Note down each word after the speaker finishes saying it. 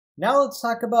Now let's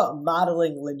talk about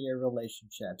modeling linear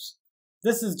relationships.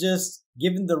 This is just,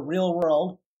 given the real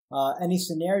world, any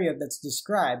scenario that's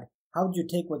described, how would you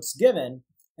take what's given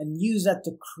and use that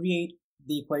to create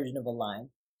the equation of a line?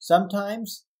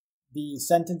 Sometimes the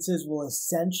sentences will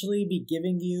essentially be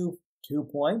giving you 2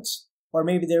 points, or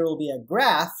maybe there will be a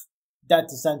graph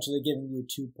that's essentially giving you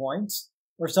 2 points,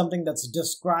 or something that's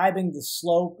describing the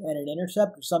slope and an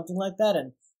intercept or something like that.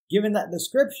 And given that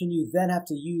description, you then have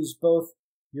to use both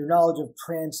your knowledge of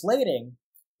translating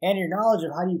and your knowledge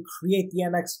of how do you create the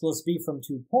mx plus b from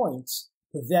 2 points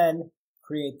to then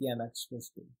create the mx plus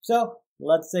b. So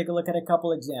let's take a look at a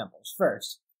couple examples.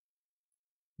 First,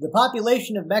 the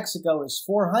population of Mexico is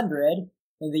 400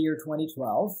 in the year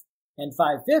 2012 and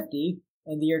 550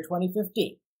 in the year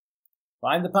 2015.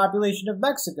 Find the population of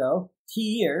Mexico T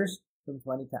years from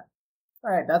 2010.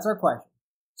 All right, that's our question.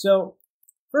 So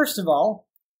first of all,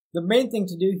 the main thing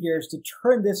to do here is to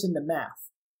turn this into math.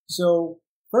 So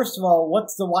first of all,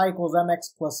 what's the y equals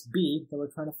mx plus b that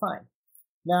we're trying to find?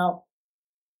 Now,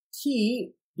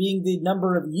 t being the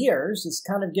number of years is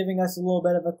kind of giving us a little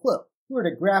bit of a clue. If we were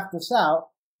to graph this out,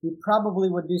 we probably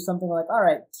would do something like, all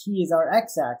right, t is our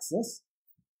x-axis,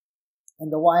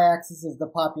 and the y-axis is the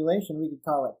population. We could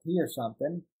call it p or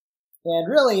something. And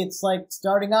really, it's like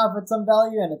starting off at some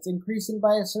value, and it's increasing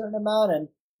by a certain amount, and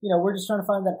we're just trying to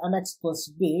find that mx plus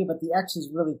b, but the x is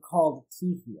really called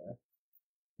t here.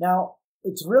 Now,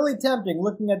 it's really tempting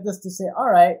looking at this to say,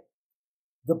 all right,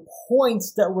 the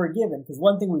points that we're given, because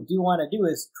one thing we do want to do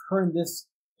is turn this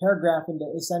paragraph into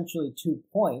essentially 2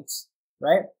 points,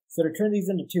 right? So to turn these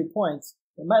into 2 points,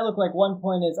 it might look like 1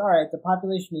 point is, all right, the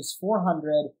population is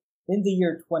 400 in the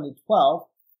year 2012.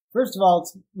 First of all,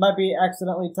 it might be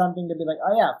accidentally tempting to be like,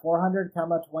 oh yeah, 400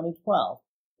 comma 2012.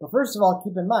 But first of all,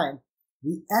 keep in mind,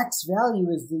 the x value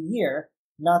is the year,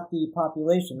 not the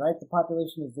population, right? The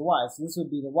population is the y. So this would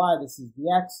be the y, this is the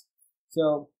x.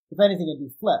 So if anything, it'd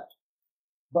be flipped.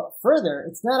 But further,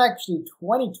 it's not actually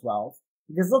 2012,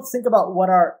 because let's think about what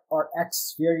our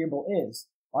x variable is.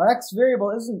 Our x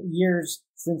variable isn't years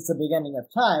since the beginning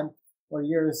of time, or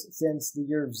years since the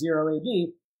year of 0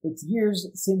 AD. It's years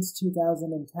since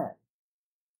 2010.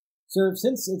 So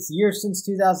since it's years since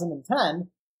 2010,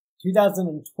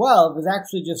 2012 is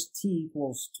actually just t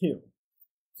equals 2.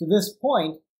 So this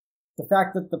point, the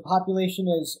fact that the population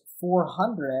is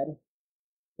 400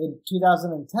 in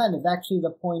 2010 is actually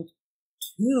the point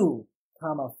 2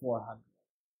 comma 400.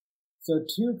 So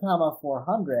 2 comma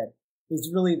 400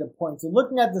 is really the point. So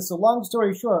looking at this, so long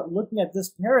story short, looking at this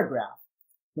paragraph,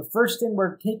 the first thing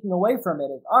we're taking away from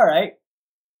it is, all right,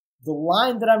 the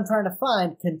line that I'm trying to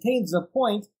find contains the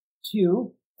point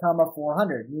 2 comma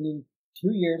 400, meaning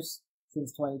 2 years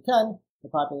since 2010, the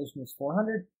population is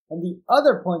 400. And the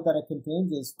other point that it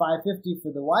contains is 550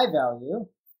 for the y value,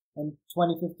 and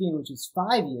 2015, which is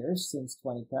 5 years since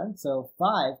 2010, so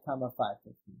 5 comma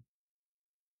 550.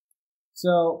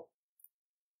 So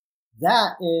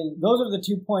those are the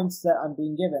 2 points that I'm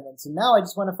being given. And so now I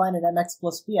just want to find an mx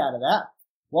plus b out of that.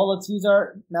 Well, let's use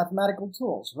our mathematical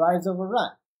tools, rise over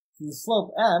run. So the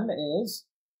slope m is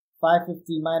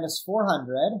 550 minus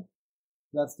 400.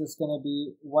 That's just going to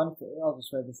be I'll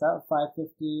just write this out,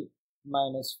 550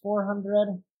 minus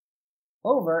 400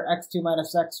 over x2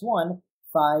 minus x1,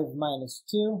 5 minus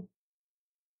 2.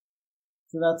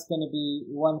 So that's going to be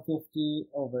 150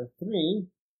 over 3,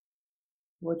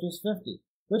 which is 50.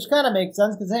 Which kind of makes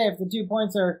sense, because hey, if the 2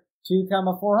 points are 2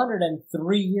 comma 400 and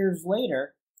 3 years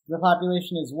later, the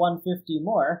population is 150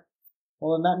 more,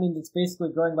 well then that means it's basically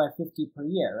growing by 50 per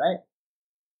year, right?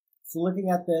 So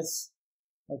looking at this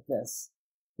like this,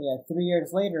 yeah, 3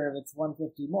 years later, if it's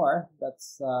 150 more,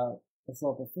 that's the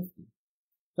slope of 50.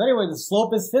 So anyway, the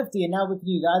slope is 50, and now we can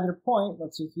use either point.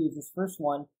 Let's just use this first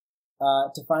one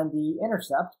to find the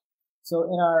intercept. So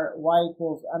in our y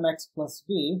equals mx plus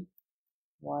b,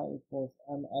 we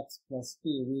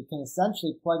can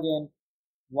essentially plug in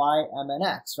y, m, and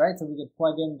x, right? So we could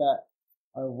plug in that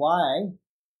our y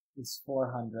is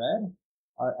 400,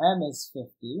 our m is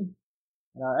 50,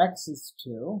 and our x is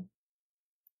 2.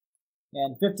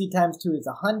 And 50 times 2 is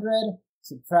 100.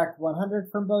 Subtract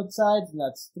 100 from both sides, and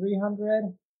that's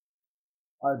 300.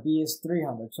 Our b is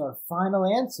 300. So our final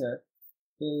answer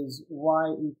is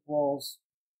y equals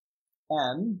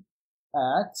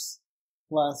mx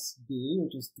plus b,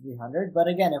 which is 300. But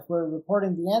again, if we're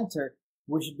reporting the answer,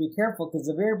 we should be careful, because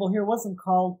the variable here wasn't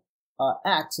called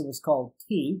x, it was called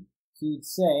t. So you'd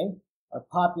say our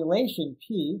population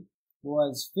p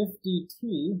was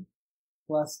 50t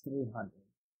plus 300.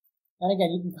 And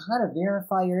again, you can kind of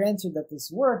verify your answer that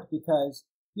this worked because,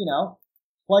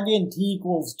 plug in t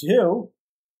equals 2,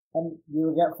 and you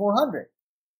will get 400.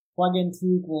 plug in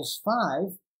t equals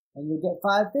 5, and you'll get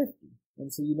 550.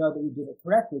 And so you know that you did it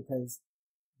correctly because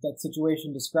that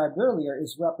situation described earlier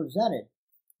is represented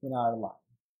in our line.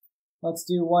 Let's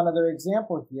do one other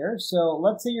example here. So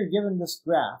let's say you're given this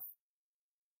graph.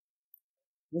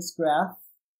 This graph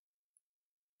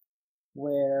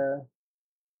where,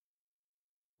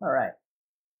 alright,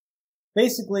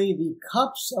 basically the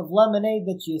cups of lemonade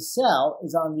that you sell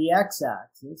is on the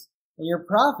x-axis, and your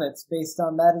profits based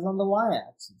on that is on the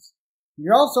y-axis.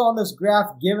 You're also on this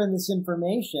graph given this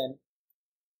information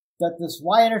that this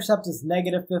y-intercept is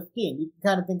negative 15. You can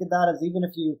kind of think of that as even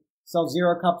if you sell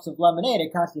 0 cups of lemonade,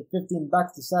 it costs you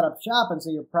 $15 to set up shop, and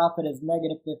so your profit is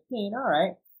negative 15. All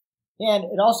right. And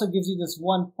it also gives you this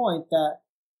one point that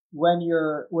when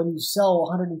you sell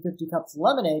 150 cups of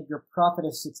lemonade, your profit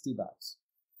is $60.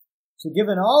 So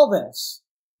given all this,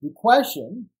 the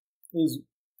question is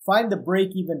find the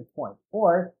break-even point,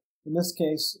 or in this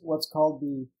case, what's called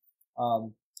the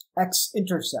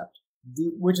x-intercept,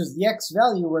 which is the x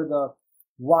value where the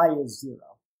y is 0.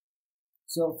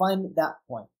 So find that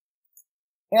point.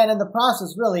 And in the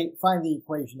process, really, find the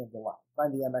equation of the line.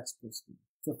 Find the mx plus b.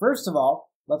 So first of all,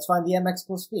 let's find the mx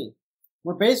plus b.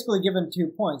 We're basically given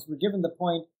 2 points. We're given the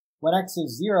point when x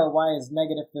is 0, y is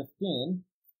negative 15.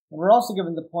 And we're also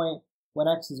given the point when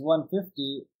x is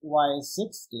 150, y is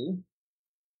 60.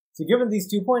 So given these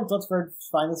 2 points, let's first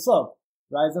find the slope.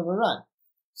 Rise over run.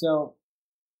 So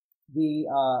the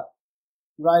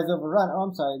rise over run, oh,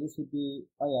 I'm sorry, this would be,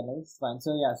 oh yeah, no, this is fine.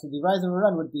 So yeah, so the rise over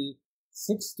run would be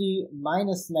 60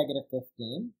 minus negative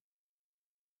 15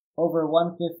 over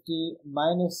 150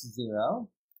 minus 0.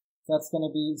 So that's going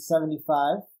to be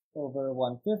 75 over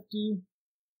 150,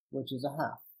 which is a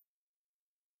half.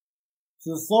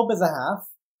 So the slope is a half,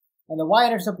 and the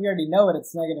y-intercept, we already know it,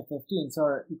 it's negative 15. So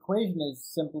our equation is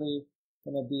simply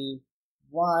going to be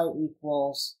y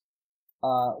equals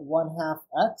 1/2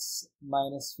 x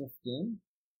minus 15.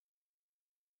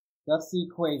 That's the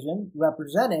equation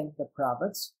representing the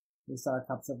profits based on our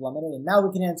cups of lemonade. And now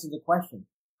we can answer the question,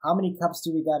 how many cups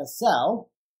do we got to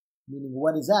sell? Meaning,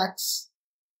 what is x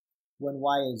when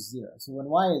y is 0? So when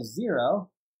y is 0,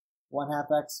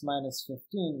 1/2 x minus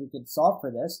 15, we could solve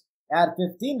for this. Add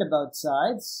 15 to both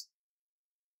sides.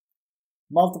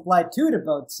 Multiply 2 to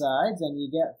both sides, and you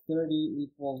get 30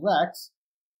 equals x.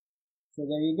 So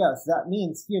there you go. So that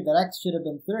means here that x should have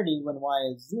been 30 when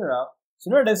y is 0. So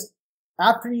notice,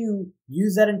 after you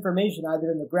use that information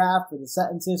either in the graph or the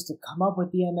sentences to come up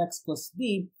with the mx plus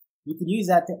b, you can use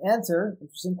that to answer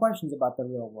interesting questions about the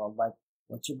real world, like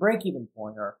what's your break-even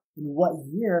point, or in what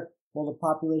year will the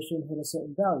population hit a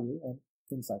certain value, and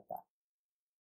things like that.